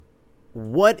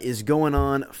What is going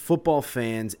on, football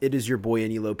fans? It is your boy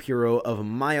Aniello Piro of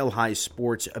Mile High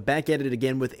Sports, back at it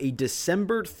again with a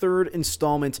December 3rd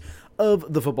installment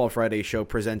of the Football Friday show,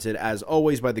 presented as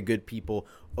always by the good people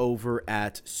over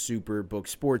at SuperBook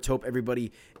Sports. Hope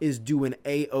everybody is doing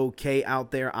A-OK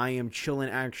out there. I am chilling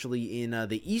actually in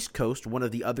the East Coast, one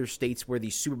of the other states where the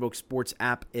SuperBook Sports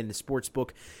app and the sportsbook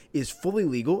is fully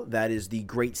legal. That is the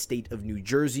great state of New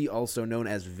Jersey, also known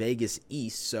as Vegas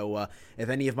East. So if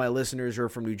any of my listeners are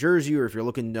from New Jersey, or if you're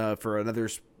looking for another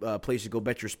place to go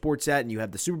bet your sports at and you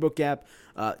have the SuperBook app,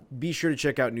 be sure to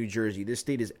check out New Jersey. This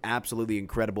state is absolutely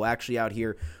incredible. Actually out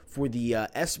here for the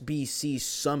SBC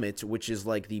Summit, which is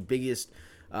like the biggest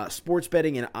sports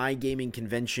betting and iGaming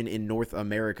convention in North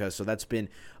America. So that's been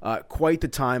quite the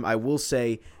time. I will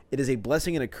say it is a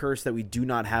blessing and a curse that we do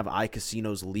not have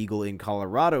iCasinos legal in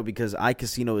Colorado, because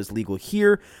iCasino is legal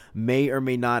here. May or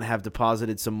may not have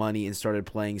deposited some money and started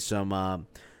playing some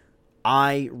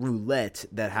roulette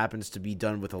that happens to be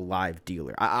done with a live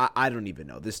dealer. I don't even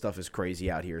know. This stuff is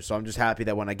crazy out here. So I'm just happy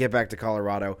that when I get back to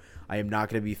Colorado, I am not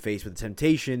going to be faced with the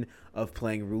temptation of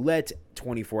playing roulette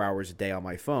 24 hours a day on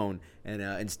my phone. And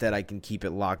instead, I can keep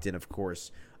it locked in, of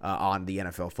course, on the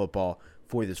NFL football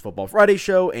for this Football Friday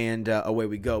show, and away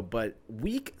we go. But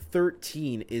Week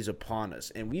 13 is upon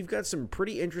us, and we've got some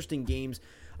pretty interesting games.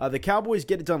 The Cowboys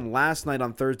get it done last night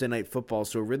on Thursday Night Football,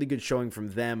 so a really good showing from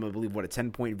them. I believe, a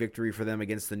 10-point victory for them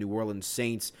against the New Orleans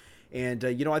Saints. And,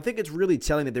 I think it's really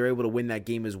telling that they're able to win that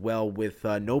game as well with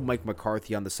no Mike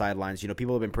McCarthy on the sidelines.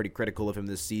 People have been pretty critical of him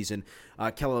this season.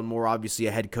 Kellen Moore, obviously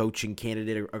a head coaching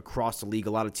candidate across the league.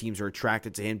 A lot of teams are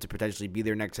attracted to him to potentially be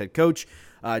their next head coach.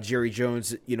 Jerry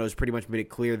Jones, has pretty much made it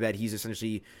clear that he's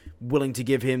essentially willing to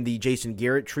give him the Jason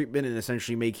Garrett treatment and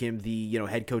essentially make him the,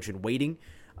 head coach in waiting.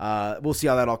 We'll see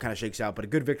how that all kind of shakes out, but a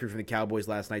good victory from the Cowboys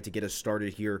last night to get us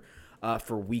started here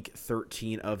for Week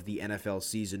 13 of the NFL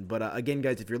season. But again,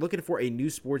 guys, if you're looking for a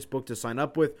new sports book to sign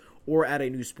up with or add a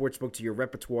new sports book to your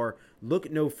repertoire,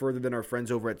 look no further than our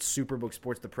friends over at SuperBook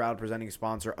Sports, the proud presenting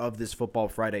sponsor of this Football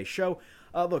Friday show.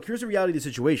 Look, here's the reality of the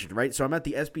situation, right? So I'm at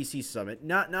the SBC Summit.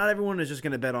 Not everyone is just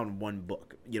going to bet on one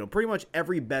book. Pretty much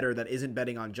every bettor that isn't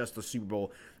betting on just the Super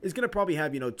Bowl is going to probably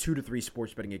have, 2 to 3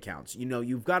 sports betting accounts.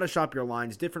 You've got to shop your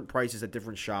lines, different prices at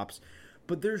different shops.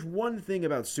 But there's one thing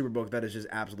about SuperBook that is just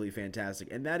absolutely fantastic,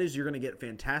 and that is you're going to get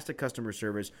fantastic customer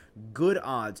service, good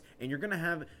odds, and you're going to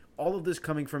have all of this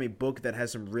coming from a book that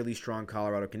has some really strong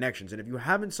Colorado connections. And if you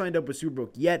haven't signed up with SuperBook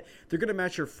yet, they're going to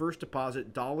match your first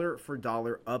deposit dollar for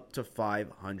dollar up to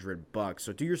 $500.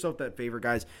 So do yourself that favor,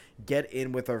 guys. Get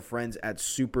in with our friends at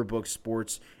SuperBook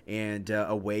Sports, and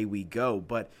away we go.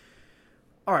 But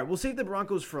all right, we'll save the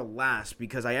Broncos for last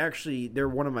because they're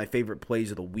one of my favorite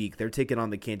plays of the week. They're taking on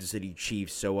the Kansas City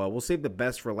Chiefs, so we'll save the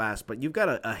best for last. But you've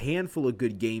got a handful of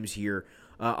good games here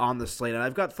on the slate, and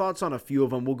I've got thoughts on a few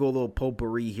of them. We'll go a little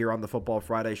potpourri here on the Football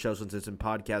Friday show since it's in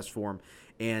podcast form,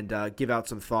 and give out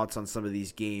some thoughts on some of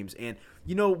these games. And,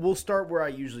 we'll start where I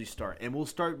usually start, and we'll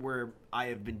start where I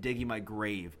have been digging my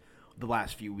grave the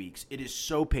last few weeks. It is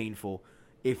so painful.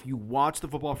 If you watched the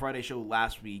Football Friday show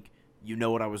last week, you know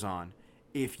what I was on.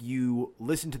 If you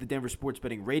listened to the Denver Sports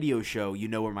Betting Radio show, you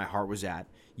know where my heart was at.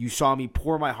 You saw me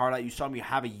pour my heart out. You saw me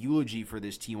have a eulogy for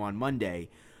this team on Monday.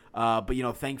 But,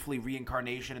 thankfully,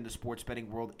 reincarnation in the sports betting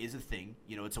world is a thing.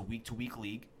 It's a week-to-week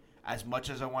league. As much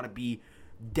as I want to be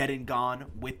dead and gone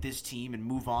with this team and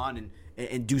move on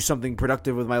and do something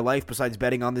productive with my life besides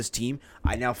betting on this team,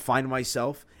 I now find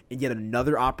myself in yet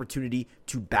another opportunity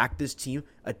to back this team,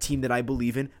 a team that I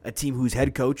believe in, a team whose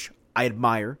head coach I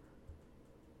admire.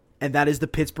 And that is the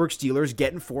Pittsburgh Steelers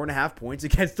getting 4.5 points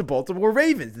against the Baltimore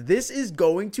Ravens. This is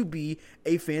going to be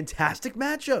a fantastic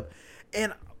matchup.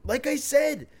 And like I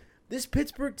said, this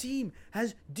Pittsburgh team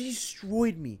has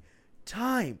destroyed me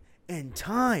time and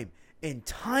time and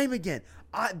time again.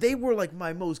 They were like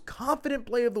my most confident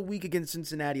play of the week against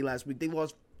Cincinnati last week. They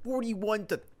lost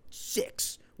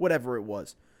 41-6, whatever it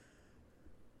was.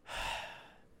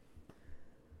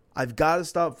 I've got to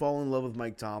stop falling in love with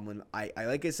Mike Tomlin. I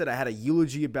like I said, I had a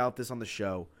eulogy about this on the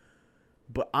show,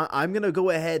 but I'm going to go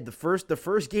ahead. The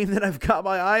first game that I've got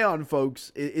my eye on,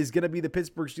 folks, is going to be the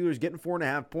Pittsburgh Steelers getting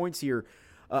 4.5 points here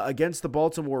against the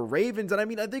Baltimore Ravens. And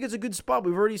I think it's a good spot.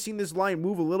 We've already seen this line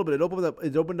move a little bit.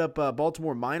 It opened up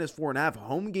Baltimore minus 4.5,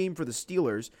 home game for the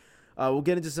Steelers. We'll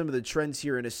get into some of the trends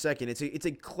here in a second. It's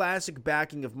a classic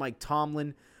backing of Mike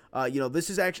Tomlin. This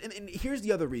is actually, and here's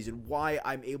the other reason why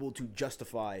I'm able to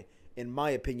justify, in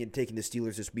my opinion, taking the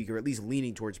Steelers this week, or at least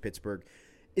leaning towards Pittsburgh.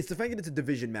 It's the fact that it's a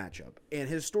division matchup. And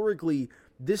historically,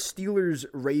 this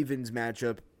Steelers-Ravens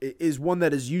matchup is one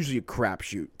that is usually a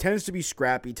crapshoot. Tends to be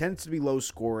scrappy, tends to be low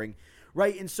scoring,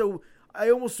 right? And so I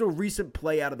almost throw recent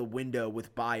play out of the window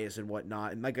with bias and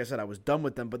whatnot. And like I said, I was done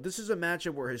with them. But this is a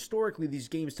matchup where historically these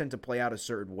games tend to play out a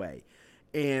certain way.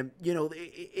 And,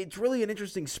 it's really an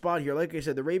interesting spot here. Like I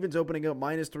said, the Ravens opening up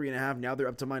 -3.5. Now they're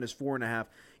up to -4.5.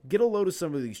 Get a load of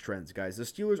some of these trends, guys. The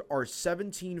Steelers are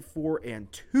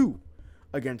 17-4-2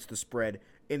 against the spread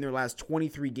in their last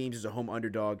 23 games as a home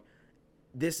underdog.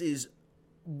 This is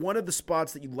one of the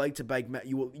spots that you like to back.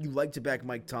 You like to back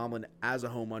Mike Tomlin as a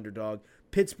home underdog.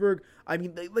 Pittsburgh, I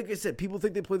mean, like I said, people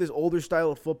think they play this older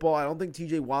style of football. I don't think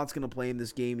TJ Watt's going to play in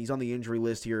this game. He's on the injury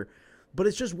list here. But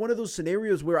it's just one of those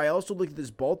scenarios where I also look at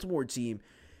this Baltimore team,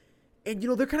 and,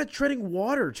 they're kind of treading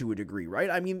water to a degree, right?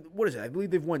 I mean, what is it? I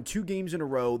believe they've won 2 games in a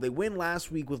row. They win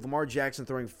last week with Lamar Jackson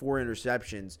throwing 4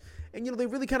 interceptions. And, they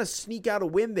really kind of sneak out a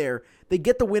win there. They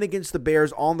get the win against the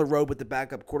Bears on the road with the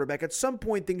backup quarterback. At some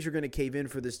point, things are going to cave in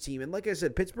for this team. And like I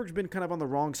said, Pittsburgh's been kind of on the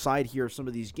wrong side here of some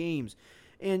of these games.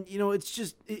 And,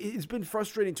 it's been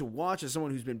frustrating to watch as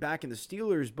someone who's been back in the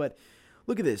Steelers. But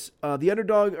look at this.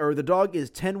 The dog is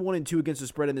 10-1-2 against the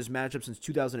spread in this matchup since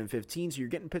 2015. So you're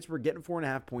getting Pittsburgh getting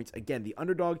 4.5 points. Again, the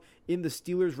underdog in the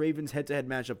Steelers-Ravens head-to-head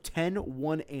matchup,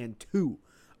 10-1-2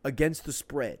 against the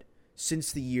spread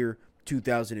since the year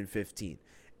 2015.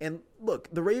 And look,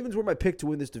 the Ravens were my pick to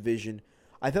win this division.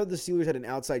 I thought the Steelers had an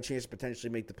outside chance to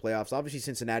potentially make the playoffs. Obviously,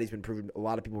 Cincinnati's been proving a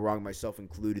lot of people wrong, myself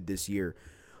included, this year.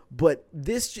 But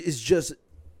this is just,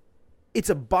 it's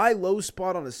a buy low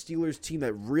spot on a Steelers team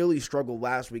that really struggled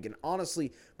last week. And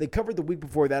honestly, they covered the week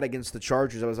before that against the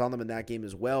Chargers. I was on them in that game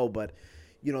as well. But,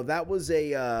 that was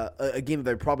a game that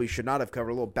they probably should not have covered.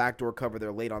 A little backdoor cover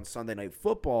there late on Sunday Night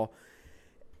Football.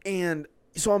 And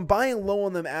so I'm buying low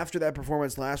on them after that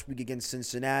performance last week against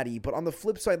Cincinnati. But on the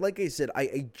flip side, like I said,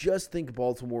 I just think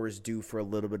Baltimore is due for a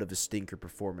little bit of a stinker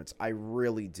performance. I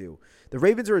really do. The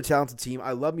Ravens are a talented team.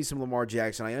 I love me some Lamar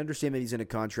Jackson. I understand that he's in a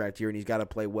contract here and he's got to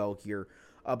play well here.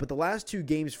 But the last 2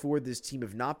 games for this team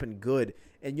have not been good.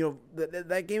 And,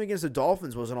 that game against the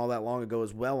Dolphins wasn't all that long ago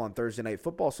as well on Thursday Night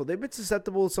Football. So they've been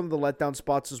susceptible to some of the letdown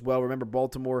spots as well. Remember,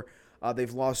 Baltimore,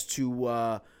 they've lost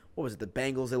to what was it? The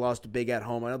Bengals, they lost big at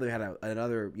home. I know they had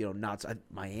another,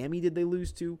 Miami did they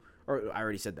lose to? Or I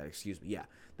already said that, excuse me. Yeah,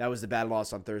 that was the bad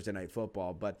loss on Thursday Night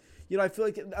Football. But, I feel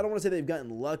like, I don't want to say they've gotten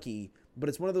lucky, but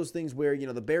it's one of those things where,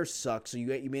 the Bears suck, so you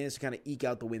managed to kind of eke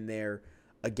out the win there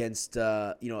against,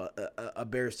 a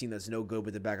Bears team that's no good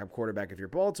with the backup quarterback if you're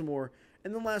Baltimore.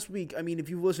 And then last week, I mean, if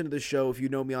you've listened to the show, if you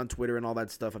know me on Twitter and all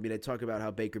that stuff, I mean, I talk about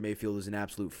how Baker Mayfield is an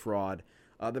absolute fraud.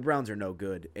 The Browns are no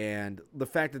good. And the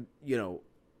fact that,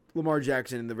 Lamar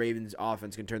Jackson and the Ravens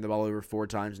offense can turn the ball over 4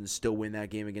 times and still win that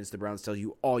game against the Browns tells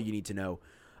you all you need to know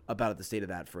about the state of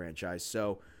that franchise.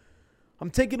 So I'm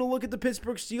taking a look at the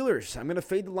Pittsburgh Steelers. I'm going to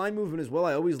fade the line movement as well.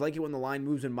 I always like it when the line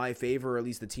moves in my favor, or at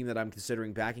least the team that I'm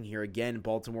considering backing here. Again,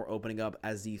 Baltimore opening up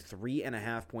as the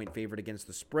 3.5-point favorite against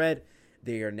the spread.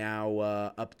 They are now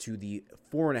up to the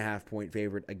 4.5-point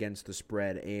favorite against the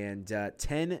spread. And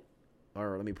 10,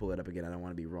 or let me pull that up again. I don't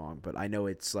want to be wrong, but I know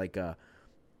it's like a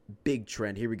big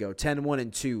trend. Here we go.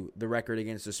 10-1-2, the record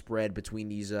against the spread between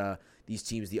these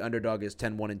teams. The underdog is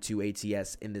 10-1-2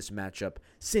 ATS in this matchup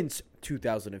since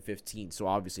 2015. So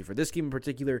obviously for this game in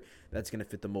particular, that's going to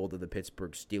fit the mold of the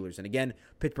Pittsburgh Steelers. And again,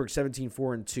 Pittsburgh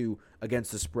 17-4-2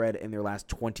 against the spread in their last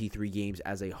 23 games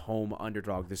as a home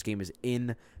underdog. This game is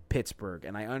in Pittsburgh.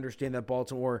 And I understand that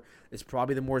Baltimore is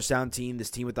probably the more sound team, this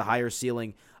team with the higher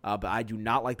ceiling, but I do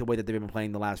not like the way that they've been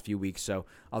playing the last few weeks. So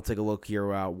I'll take a look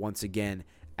here once again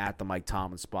at the Mike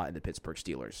Tomlin spot in the Pittsburgh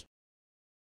Steelers.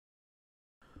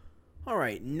 All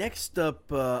right, next up,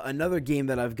 another game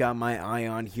that I've got my eye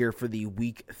on here for the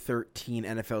Week 13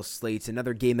 NFL slates.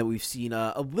 Another game that we've seen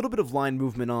a little bit of line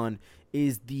movement on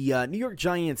is the New York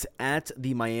Giants at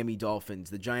the Miami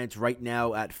Dolphins. The Giants right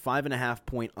now at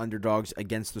 5.5-point underdogs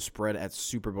against the spread at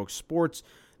SuperBook Sports.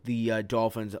 The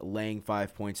Dolphins laying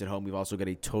 5 points at home. We've also got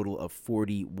a total of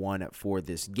 41 for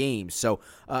this game. So,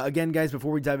 again, guys,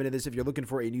 before we dive into this, if you're looking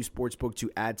for a new sportsbook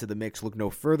to add to the mix, look no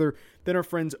further than our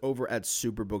friends over at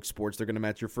SuperBook Sports. They're going to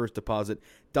match your first deposit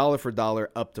dollar for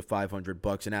dollar up to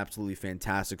 $500. An absolutely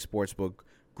fantastic sportsbook.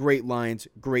 Great lines,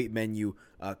 great menu,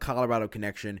 Colorado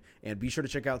connection, and be sure to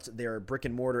check out their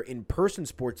brick-and-mortar in-person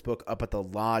sportsbook up at the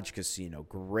Lodge Casino.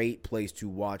 Great place to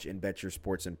watch and bet your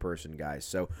sports in person, guys.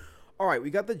 So, all right,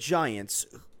 we got the Giants.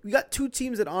 We got 2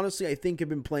 teams that honestly I think have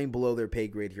been playing below their pay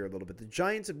grade here a little bit. The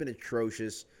Giants have been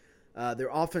atrocious. Their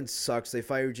offense sucks. They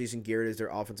fired Jason Garrett as their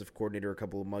offensive coordinator a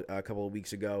couple of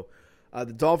weeks ago.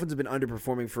 The Dolphins have been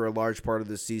underperforming for a large part of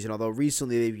this season, although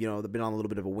recently they've been on a little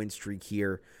bit of a win streak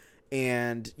here.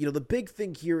 And the big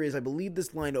thing here is I believe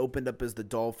this line opened up as the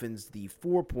Dolphins, the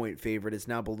 4-point favorite. It's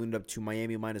now ballooned up to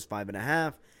Miami minus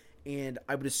 5.5. And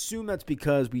I would assume that's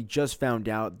because we just found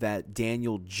out that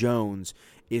Daniel Jones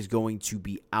is going to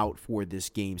be out for this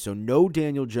game. So no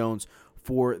Daniel Jones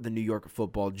for the New York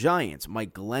Football Giants.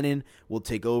 Mike Glennon will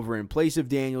take over in place of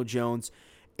Daniel Jones.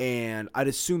 And I'd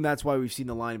assume that's why we've seen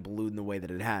the line balloon the way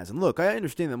that it has. And look, I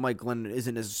understand that Mike Glennon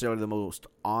isn't necessarily the most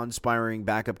awe-inspiring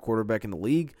backup quarterback in the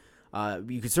league.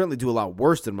 You could certainly do a lot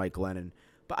worse than Mike Glennon.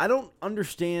 But I don't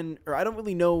understand, or I don't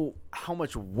really know how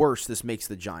much worse this makes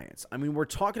the Giants. I mean, we're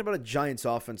talking about a Giants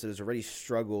offense that has already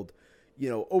struggled,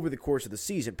 over the course of the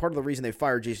season. Part of the reason they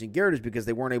fired Jason Garrett is because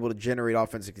they weren't able to generate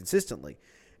offense consistently.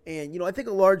 And, I think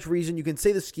a large reason, you can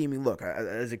say the scheming. Look,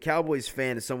 as a Cowboys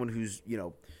fan, as someone who's,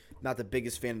 not the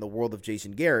biggest fan in the world of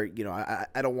Jason Garrett,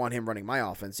 I don't want him running my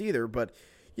offense either. But,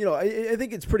 I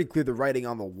think it's pretty clear the writing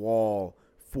on the wall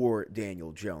for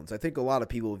Daniel Jones. I think a lot of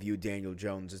people view Daniel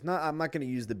Jones as I'm not going to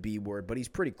use the B word, but he's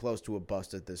pretty close to a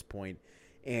bust at this point.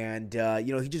 And,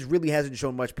 he just really hasn't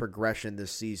shown much progression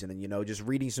this season. And, just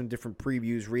reading some different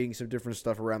previews, reading some different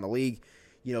stuff around the league,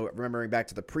 remembering back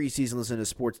to the preseason, listening to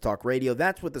Sports Talk Radio,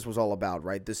 that's what this was all about,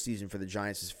 right? This season for the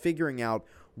Giants is figuring out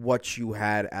what you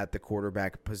had at the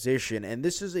quarterback position. And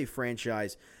this is a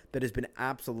franchise that has been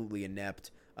absolutely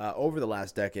inept over the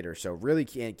last decade or so. Really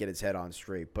can't get its head on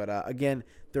straight. But again,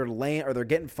 they're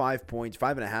getting 5.5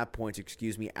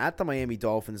 points, at the Miami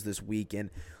Dolphins this week.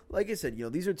 And like I said,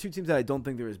 these are two teams that I don't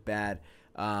think they're as bad,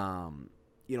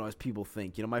 as people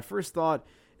think. My first thought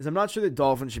is I'm not sure the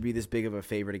Dolphins should be this big of a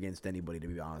favorite against anybody, to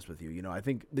be honest with you. I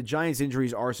think the Giants'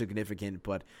 injuries are significant,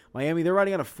 but Miami, they're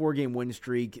riding on a 4-game win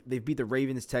streak. They've beat the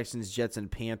Ravens, Texans, Jets,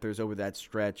 and Panthers over that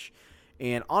stretch.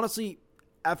 And honestly,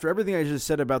 after everything I just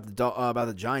said about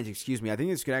the Giants, I think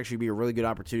this could actually be a really good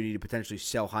opportunity to potentially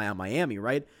sell high on Miami,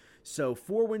 right? So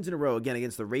 4 wins in a row, again,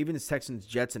 against the Ravens, Texans,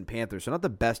 Jets, and Panthers. So not the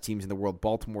best teams in the world.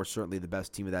 Baltimore certainly the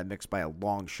best team of that mix by a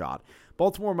long shot.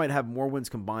 Baltimore might have more wins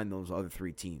combined than those other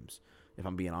 3 teams, if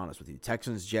I'm being honest with you.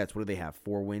 Texans, Jets, what do they have?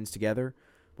 4 wins together?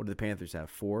 What do the Panthers have?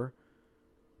 4?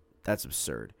 That's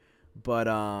absurd. But,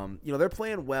 they're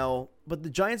playing well. But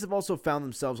the Giants have also found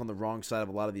themselves on the wrong side of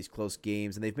a lot of these close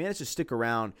games, and they've managed to stick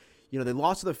around. They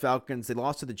lost to the Falcons, they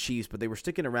lost to the Chiefs, but they were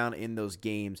sticking around in those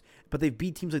games. But they've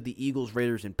beat teams like the Eagles,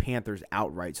 Raiders, and Panthers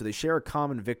outright. So they share a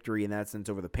common victory in that sense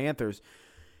over the Panthers.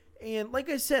 And like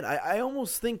I said, I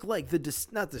almost think like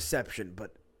not deception,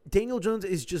 but Daniel Jones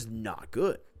is just not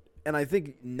good. And I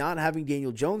think not having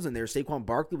Daniel Jones in there, Saquon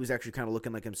Barkley was actually kind of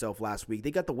looking like himself last week.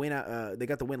 They got the win. They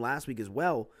got the win last week as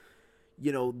well.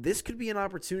 This could be an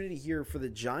opportunity here for the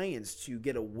Giants to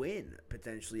get a win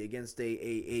potentially against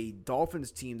a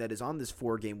Dolphins team that is on this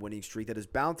 4-game winning streak that is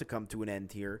bound to come to an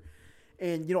end here.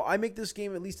 And, I make this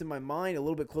game, at least in my mind, a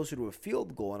little bit closer to a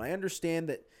field goal. And I understand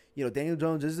that, Daniel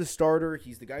Jones is the starter.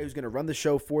 He's the guy who's going to run the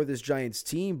show for this Giants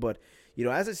team. But,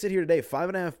 as I sit here today,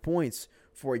 5.5 points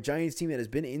for a Giants team that has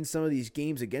been in some of these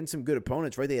games against some good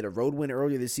opponents, right? They had a road win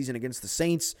earlier this season against the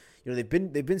Saints. They've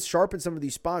been sharp in some of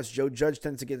these spots. Joe Judge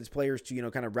tends to get his players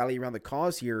to, kind of rally around the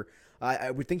cause here.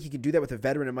 I would think he could do that with a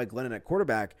veteran and Mike Glennon at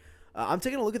quarterback. I'm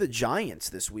taking a look at the Giants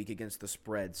this week against the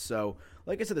spread. So,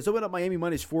 like I said, this opened up Miami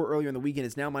 -4 earlier in the weekend.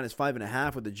 It's now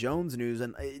 -5.5 with the Jones news,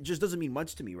 and it just doesn't mean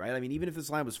much to me, right? I mean, even if this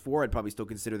line was 4, I'd probably still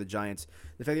consider the Giants.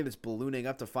 The fact that it's ballooning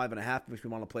up to 5.5 makes me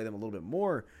want to play them a little bit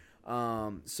more.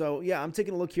 So, yeah, I'm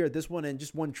taking a look here at this one, and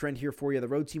just one trend here for you. The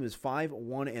road team is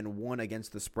 5-1-1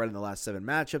 against the spread in the last 7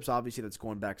 matchups. Obviously, that's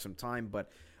going back some time, but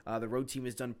the road team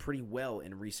has done pretty well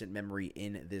in recent memory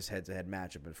in this head-to-head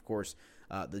matchup. And, of course,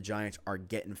 the Giants are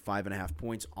getting 5.5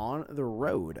 points on the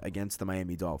road against the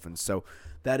Miami Dolphins. So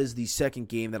that is the second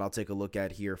game that I'll take a look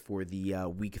at here for the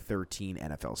Week 13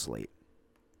 NFL slate.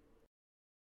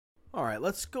 All right,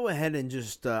 let's go ahead and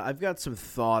just I've got some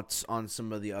thoughts on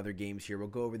some of the other games here. We'll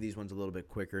go over these ones a little bit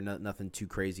quicker, nothing too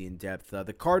crazy in depth.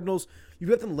 The Cardinals, you've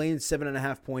got them laying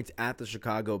 7.5 points at the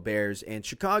Chicago Bears. And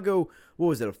Chicago, what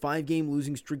was it, a 5-game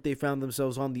losing streak they found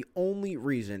themselves on? The only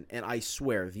reason, and I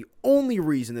swear, the only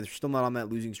reason that they're still not on that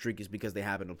losing streak is because they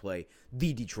happen to play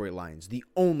the Detroit Lions. The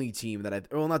only team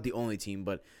that not the only team,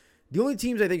 but the only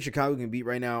teams I think Chicago can beat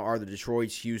right now are the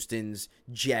Detroits, Houstons,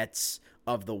 Jets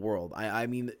of the world. I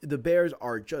mean, the Bears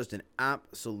are just an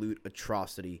absolute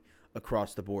atrocity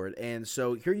across the board. And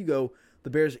so here you go.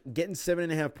 The Bears getting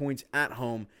 7.5 points at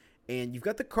home. And you've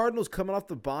got the Cardinals coming off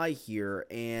the bye here.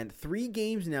 And 3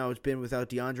 games now it's been without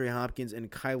DeAndre Hopkins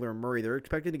and Kyler Murray. They're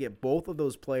expected to get both of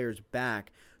those players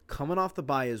back coming off the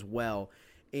bye as well.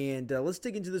 And let's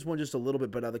dig into this one just a little bit.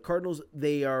 But the Cardinals,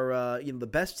 they are the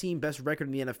best team, best record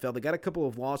in the NFL. They got a couple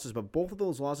of losses, but both of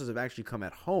those losses have actually come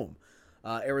at home.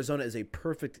 Arizona is a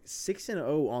perfect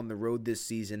 6-0 on the road this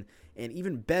season, and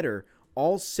even better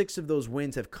all 6 of those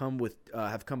wins have come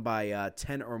by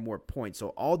 10 or more points. So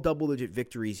all double-digit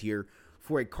victories here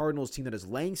for a Cardinals team that is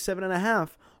laying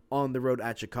 7.5 on the road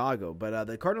at Chicago. But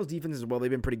the Cardinals defense as well, they've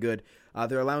been pretty good.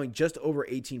 They're allowing just over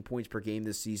 18 points per game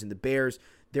this season. The Bears,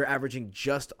 they're averaging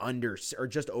just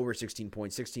over 16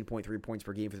 points, 16.3 points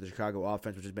per game for the Chicago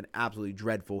offense, which has been absolutely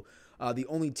dreadful. The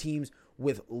only teams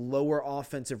with lower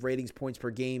offensive ratings points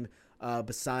per game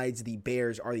besides the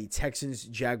Bears are the Texans,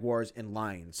 Jaguars, and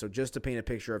Lions. So just to paint a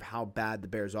picture of how bad the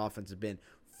Bears offense has been,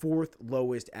 4th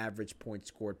lowest average points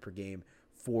scored per game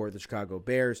for the Chicago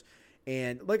Bears.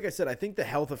 And like I said, I think the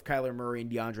health of Kyler Murray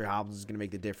and DeAndre Hopkins is going to make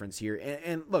the difference here.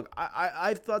 And look,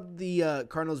 I thought the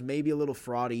Cardinals may be a little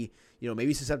fraudy,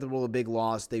 maybe susceptible to a big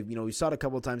loss. We saw it a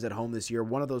couple of times at home this year.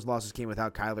 One of those losses came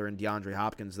without Kyler and DeAndre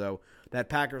Hopkins, though. That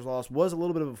Packers loss was a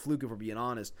little bit of a fluke, if we're being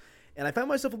honest. And I found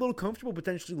myself a little comfortable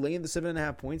potentially laying the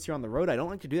 7.5 points here on the road. I don't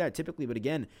like to do that typically, but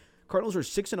again, Cardinals are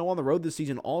 6-0 on the road this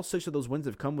season. All 6 of those wins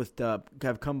have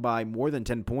come by more than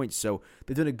 10 points. So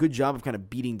they've done a good job of kind of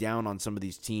beating down on some of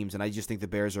these teams. And I just think the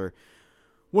Bears are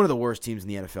one of the worst teams in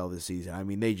the NFL this season. I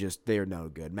mean, they are no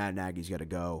good. Matt Nagy's got to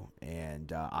go,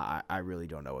 and I really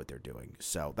don't know what they're doing.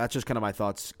 So that's just kind of my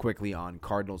thoughts quickly on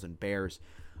Cardinals and Bears.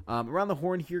 Around the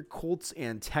horn here, Colts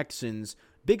and Texans.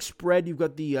 Big spread. You've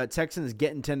got the Texans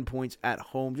getting 10 points at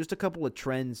home. Just a couple of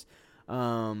trends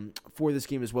for this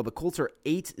game as well. The Colts are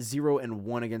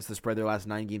 8-0-1 against the spread their last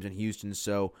 9 games in Houston,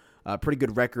 so pretty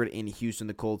good record in Houston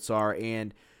the Colts are.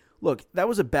 And look, that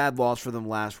was a bad loss for them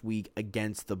last week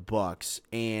against the Bucs,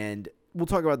 and we'll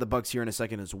talk about the Bucs here in a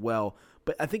second as well.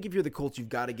 But I think if you're the Colts, you've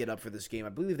got to get up for this game. I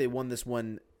believe they won this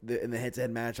one in the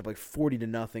head-to-head matchup like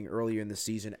 40-0 earlier in the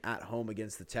season at home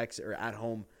against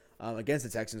the against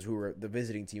the Texans, who were the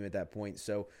visiting team at that point.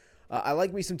 So I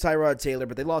like me some Tyrod Taylor,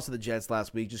 but they lost to the Jets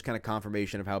last week. Just kind of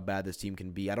confirmation of how bad this team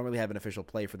can be. I don't really have an official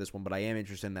play for this one, but I am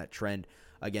interested in that trend.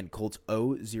 Again, Colts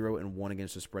 0-0-1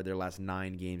 against the spread their last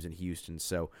 9 games in Houston.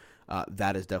 So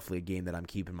that is definitely a game that I'm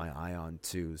keeping my eye on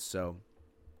too. So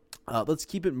let's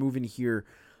keep it moving here.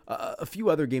 A few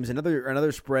other games.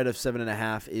 Another spread of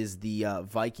 7.5 is the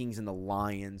Vikings and the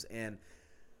Lions. And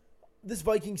this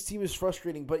Vikings team is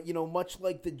frustrating, but, much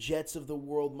like the Jets of the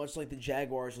world, much like the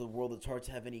Jaguars of the world, it's hard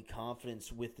to have any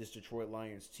confidence with this Detroit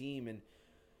Lions team. And,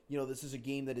 this is a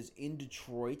game that is in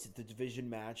Detroit. The division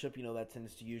matchup, that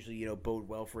tends to usually, bode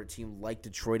well for a team like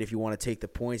Detroit if you want to take the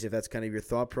points, if that's kind of your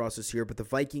thought process here. But the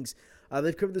Vikings,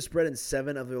 they've covered the spread in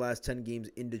 7 of their last 10 games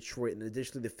in Detroit. And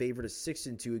additionally, the favorite is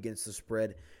 6-2 against the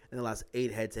spread in the last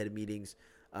 8 head-to-head meetings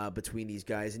between these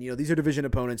guys. And, these are division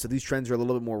opponents, so these trends are a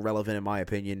little bit more relevant in my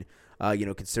opinion,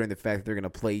 considering the fact that they're going to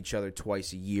play each other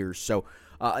twice a year. So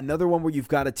another one where you've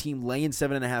got a team laying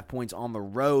 7.5 points on the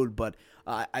road, but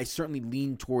I certainly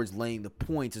lean towards laying the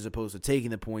points as opposed to taking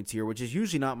the points here, which is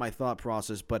usually not my thought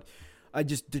process, but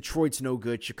Detroit's no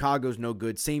good. Chicago's no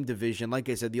good. Same division. Like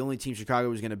I said, the only team Chicago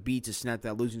was going to beat to snap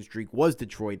that losing streak was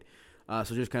Detroit.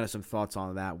 So just kind of some thoughts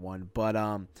on that one. But,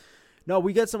 no,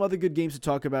 we got some other good games to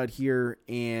talk about here,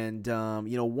 and,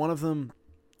 one of them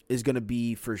is going to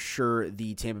be for sure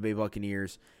the Tampa Bay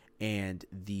Buccaneers and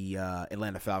the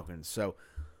Atlanta Falcons. So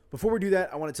before we do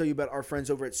that, I want to tell you about our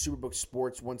friends over at SuperBook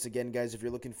Sports. Once again, guys, if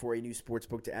you're looking for a new sports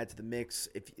book to add to the mix,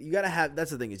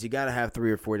 that's the thing is you got to have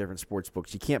 3 or 4 different sports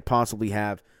books. You can't possibly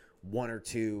have 1 or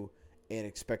 2 and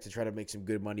expect to try to make some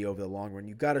good money over the long run.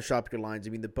 You got to shop your lines. I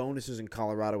mean, the bonuses in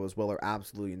Colorado as well are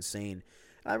absolutely insane.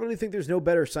 I really think there's no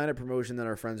better sign-up promotion than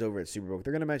our friends over at SuperBook.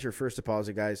 They're going to match your first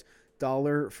deposit, guys,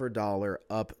 dollar for dollar,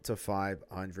 up to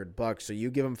 $500. So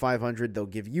you give them $500, they'll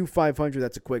give you $500.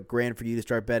 That's a quick grand for you to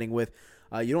start betting with.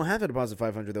 You don't have to deposit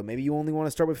 $500 though. Maybe you only want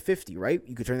to start with $50, right?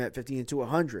 You could turn that $50 into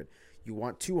 $100. You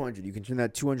want $200, you can turn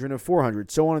that $200 into $400,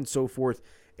 so on and so forth.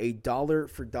 A dollar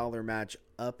for dollar match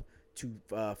up to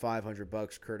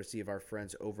 $500, courtesy of our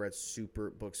friends over at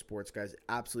SuperBook Sports, guys.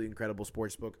 Absolutely incredible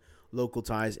sports book, local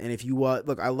ties. And if you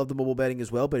look, I love the mobile betting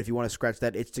as well, but if you want to scratch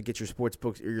that itch to get your sports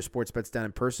books or your sports bets down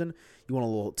in person, you want a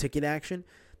little ticket action,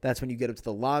 that's when you get up to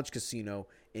the Lodge Casino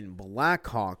in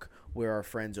Blackhawk, where our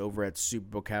friends over at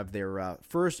SuperBook have their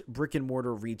first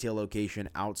brick-and-mortar retail location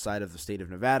outside of the state of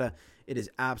Nevada. It is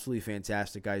absolutely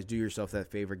fantastic, guys. Do yourself that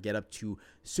favor. Get up to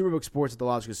SuperBook Sports at the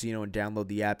Lodge Casino and download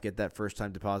the app. Get that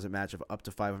first-time deposit match of up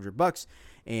to $500,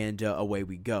 and away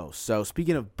we go. So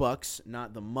speaking of bucks,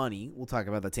 not the money, we'll talk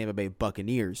about the Tampa Bay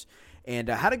Buccaneers. And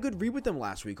had a good read with them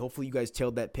last week. Hopefully you guys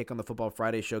tailed that pick on the Football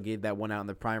Friday show, gave that one out in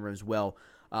the primer as well.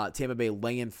 Tampa Bay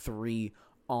laying 3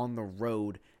 on the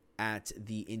road at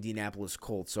the Indianapolis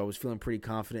Colts. So I was feeling pretty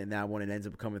confident in that one. It ends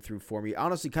up coming through for me.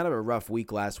 Honestly, kind of a rough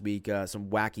week last week, some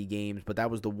wacky games, but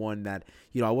that was the one that,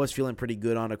 I was feeling pretty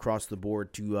good on across the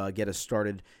board to get us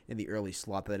started in the early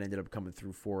slot that ended up coming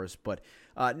through for us. But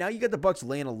now you got the Bucs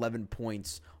laying 11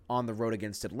 points on the road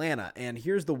against Atlanta. And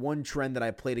here's the one trend that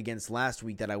I played against last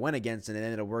week that I went against, and it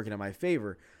ended up working in my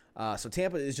favor. So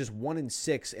Tampa is just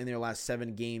 1-6 in their last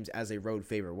 7 games as a road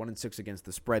favorite. 1-6 against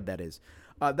the spread, that is.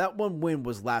 That one win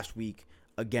was last week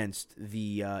against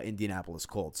the Indianapolis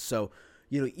Colts. So,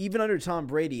 even under Tom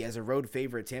Brady as a road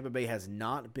favorite, Tampa Bay has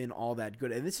not been all that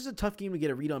good. And this is a tough game to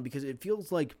get a read on because it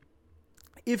feels like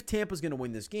if Tampa's going to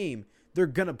win this game, they're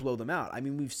going to blow them out. I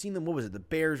mean, we've seen them, what was it, the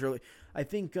Bears? I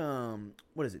think,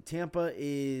 Tampa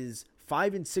is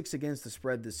 5-6 against the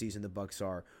spread this season, the Bucs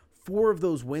are. 4 of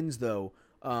those wins, though,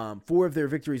 4 of their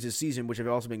victories this season, which have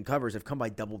also been covers, have come by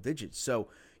double digits. So,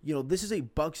 this is a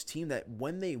Bucs team that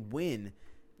when they win,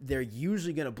 they're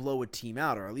usually going to blow a team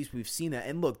out, or at least we've seen that.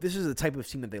 And look, this is the type of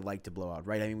team that they like to blow out,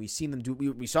 right? I mean, we've seen them do.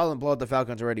 We saw them blow out the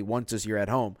Falcons already once this year at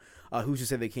home. Who's to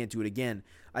say they can't do it again?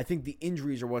 I think the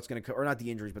injuries are what's going to, or not the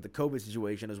injuries, but the COVID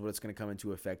situation is what's going to come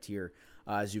into effect here.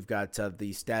 As you've got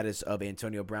the status of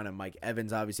Antonio Brown and Mike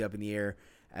Evans obviously up in the air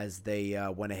as they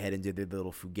went ahead and did their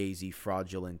little fugazi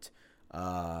fraudulent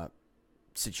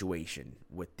situation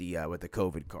with the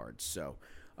COVID cards. So,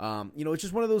 it's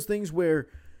just one of those things where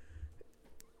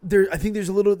I think there's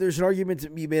an argument to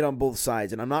be made on both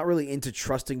sides, and I'm not really into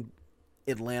trusting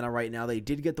Atlanta right now. They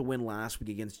did get the win last week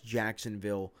against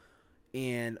Jacksonville,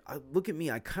 and look at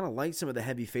me, I kind of like some of the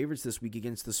heavy favorites this week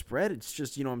against the spread. It's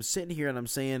just, I'm sitting here and I'm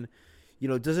saying,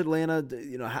 does Atlanta,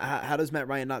 how does Matt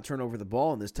Ryan not turn over the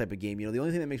ball in this type of game? The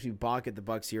only thing that makes me balk at the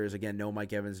Bucs here is, again, no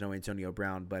Mike Evans, no Antonio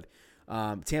Brown, but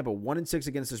Tampa 1-6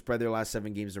 against the spread. Their last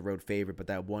 7 games a road favorite, but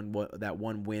that one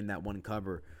win, that one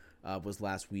cover was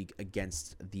last week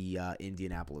against the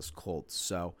Indianapolis Colts.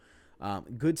 So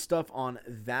good stuff on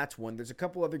that one. There's a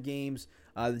couple other games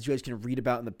that you guys can read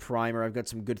about in the primer. I've got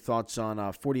some good thoughts on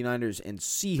 49ers and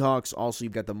Seahawks. Also,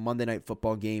 you've got the Monday Night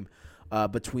Football game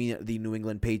between the New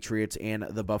England Patriots and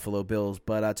the Buffalo Bills.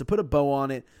 But to put a bow on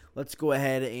it, let's go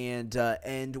ahead and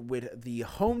end with the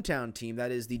hometown team.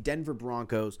 That is the Denver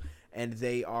Broncos, and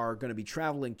they are going to be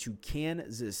traveling to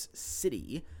Kansas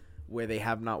City, where they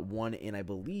have not won in, I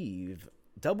believe,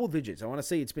 double digits. I want to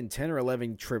say it's been 10 or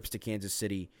 11 trips to Kansas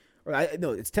City.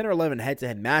 It's 10 or 11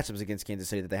 head-to-head matchups against Kansas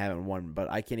City that they haven't won, but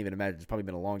I can't even imagine. It's probably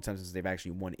been a long time since they've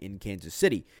actually won in Kansas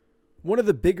City. One of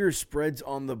the bigger spreads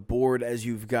on the board, as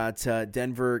you've got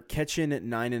Denver catching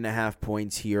 9.5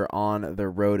 points here on the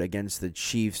road against the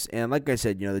Chiefs. And like I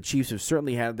said, the Chiefs have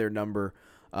certainly had their number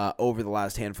over the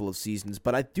last handful of seasons.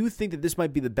 But I do think that this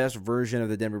might be the best version of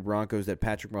the Denver Broncos that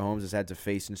Patrick Mahomes has had to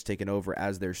face since taking over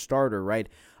as their starter, right?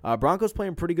 Broncos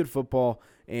playing pretty good football,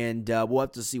 and we'll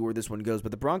have to see where this one goes.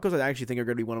 But the Broncos, I actually think, are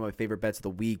going to be one of my favorite bets of the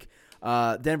week.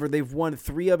 Denver, they've won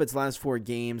 3 of its last 4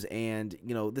 games, and,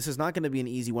 this is not going to be an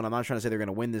easy one. I'm not trying to say they're going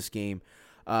to win this game,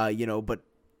 but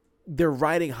they're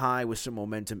riding high with some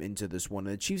momentum into this one.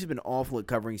 And the Chiefs have been awful at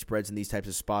covering spreads in these types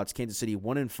of spots. Kansas City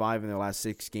 1-5 in their last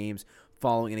 6 games,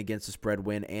 following an against the spread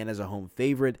win and as a home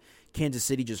favorite. Kansas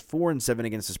City just 4-7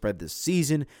 against the spread this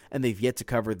season, and they've yet to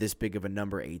cover this big of a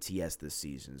number ATS this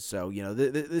season. So,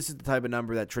 this is the type of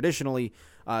number that traditionally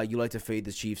you like to fade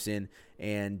the Chiefs in.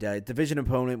 And division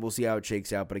opponent, we'll see how it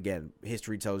shakes out. But again,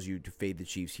 history tells you to fade the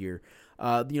Chiefs here.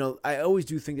 I always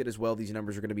do think that as well, these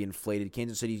numbers are going to be inflated.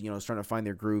 Kansas City, starting to find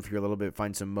their groove here a little bit,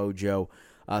 find some mojo.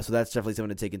 So that's definitely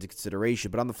something to take into consideration.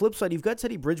 But on the flip side, you've got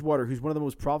Teddy Bridgewater, who's one of the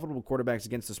most profitable quarterbacks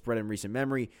against the spread in recent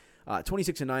memory.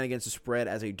 26-9 against the spread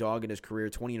as a dog in his career.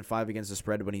 20-5 against the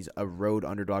spread when he's a road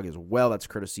underdog as well. That's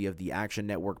courtesy of the Action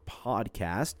Network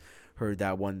podcast. Heard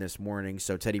that one this morning.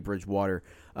 So Teddy Bridgewater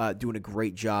doing a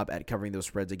great job at covering those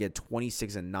spreads. Again,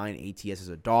 26-9 ATS as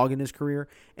a dog in his career,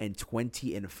 and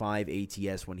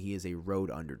 20-5 ATS when he is a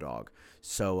road underdog.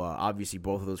 So obviously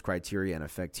both of those criteria in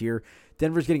effect here.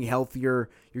 Denver's getting healthier.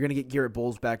 You're going to get Garrett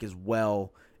Bowles back as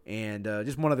well. And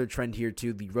just one other trend here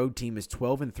too. The road team is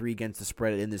 12-3 against the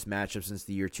spread in this matchup since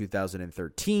the year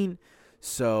 2013.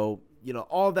 So,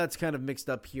 all of that's kind of mixed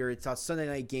up here. It's a Sunday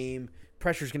night game.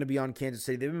 Pressure's going to be on Kansas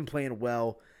City. They've been playing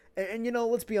well. And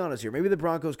let's be honest here. Maybe the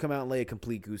Broncos come out and lay a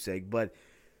complete goose egg, but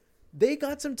they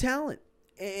got some talent.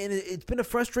 And it's been a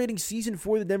frustrating season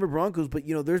for the Denver Broncos, but,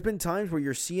 there's been times where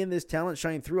you're seeing this talent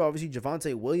shine through. Obviously,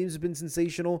 Javonte Williams has been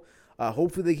sensational.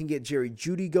 Hopefully they can get Jerry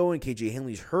Jeudy going. KJ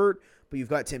Henley's hurt, but you've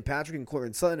got Tim Patrick and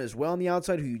Courtland Sutton as well on the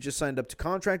outside, who you just signed up to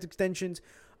contract extensions.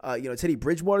 Teddy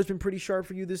Bridgewater's been pretty sharp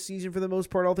for you this season for the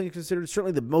most part, all things considered.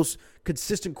 Certainly the most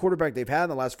consistent quarterback they've had in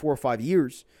the last 4 or 5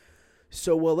 years.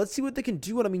 So let's see what they can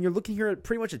do. And I mean, you're looking here at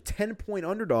pretty much a 10-point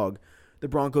underdog. The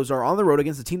Broncos are on the road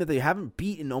against a team that they haven't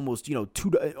beat in almost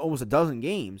almost a dozen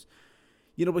games.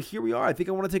 But here we are. I think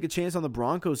I want to take a chance on the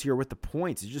Broncos here with the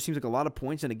points. It just seems like a lot of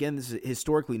points. And again, this has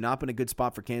historically not been a good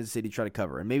spot for Kansas City to try to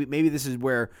cover. And maybe this is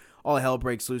where all hell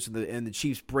breaks loose and the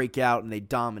Chiefs break out and they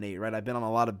dominate, right? I've been on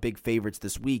a lot of big favorites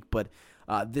this week, but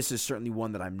this is certainly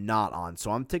one that I'm not on.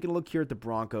 So I'm taking a look here at the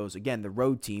Broncos. Again, the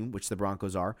road team, which the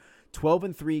Broncos are,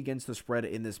 12-3 against the spread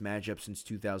in this matchup since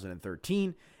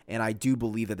 2013. And I do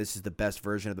believe that this is the best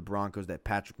version of the Broncos that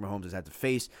Patrick Mahomes has had to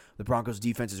face. The Broncos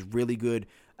defense is really good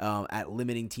at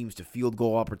limiting teams to field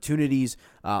goal opportunities,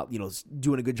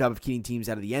 doing a good job of keeping teams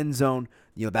out of the end zone.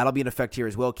 That'll be an effect here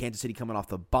as well. Kansas City coming off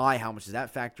the bye. How much does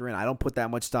that factor in? I don't put that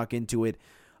much stock into it.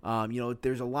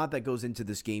 There's a lot that goes into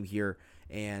this game here,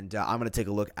 and I'm going to take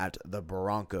a look at the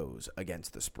Broncos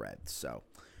against the spread. So,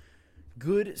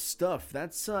 good stuff. I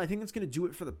think that's going to do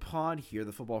it for the pod here,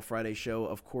 the Football Friday show.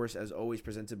 Of course, as always,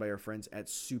 presented by our friends at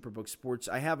SuperBook Sports.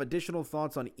 I have additional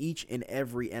thoughts on each and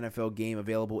every NFL game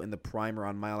available in the primer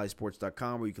on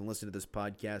milehighsports.com, where you can listen to this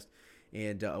podcast,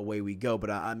 and away we go. But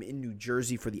I'm in New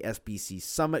Jersey for the SBC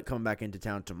Summit, coming back into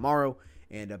town tomorrow.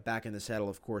 And back in the saddle,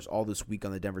 of course, all this week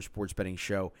on the Denver Sports Betting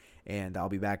Show. And I'll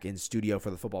be back in studio for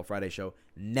the Football Friday Show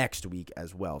next week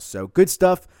as well. So good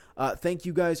stuff. Thank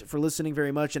you guys for listening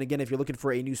very much. And again, if you're looking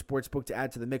for a new sports book to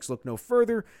add to the mix, look no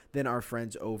further than our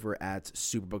friends over at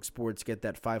SuperBook Sports. Get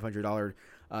that $500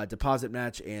 deposit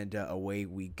match, and away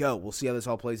we go. We'll see how this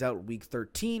all plays out week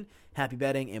 13. Happy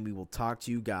betting, and we will talk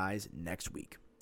to you guys next week.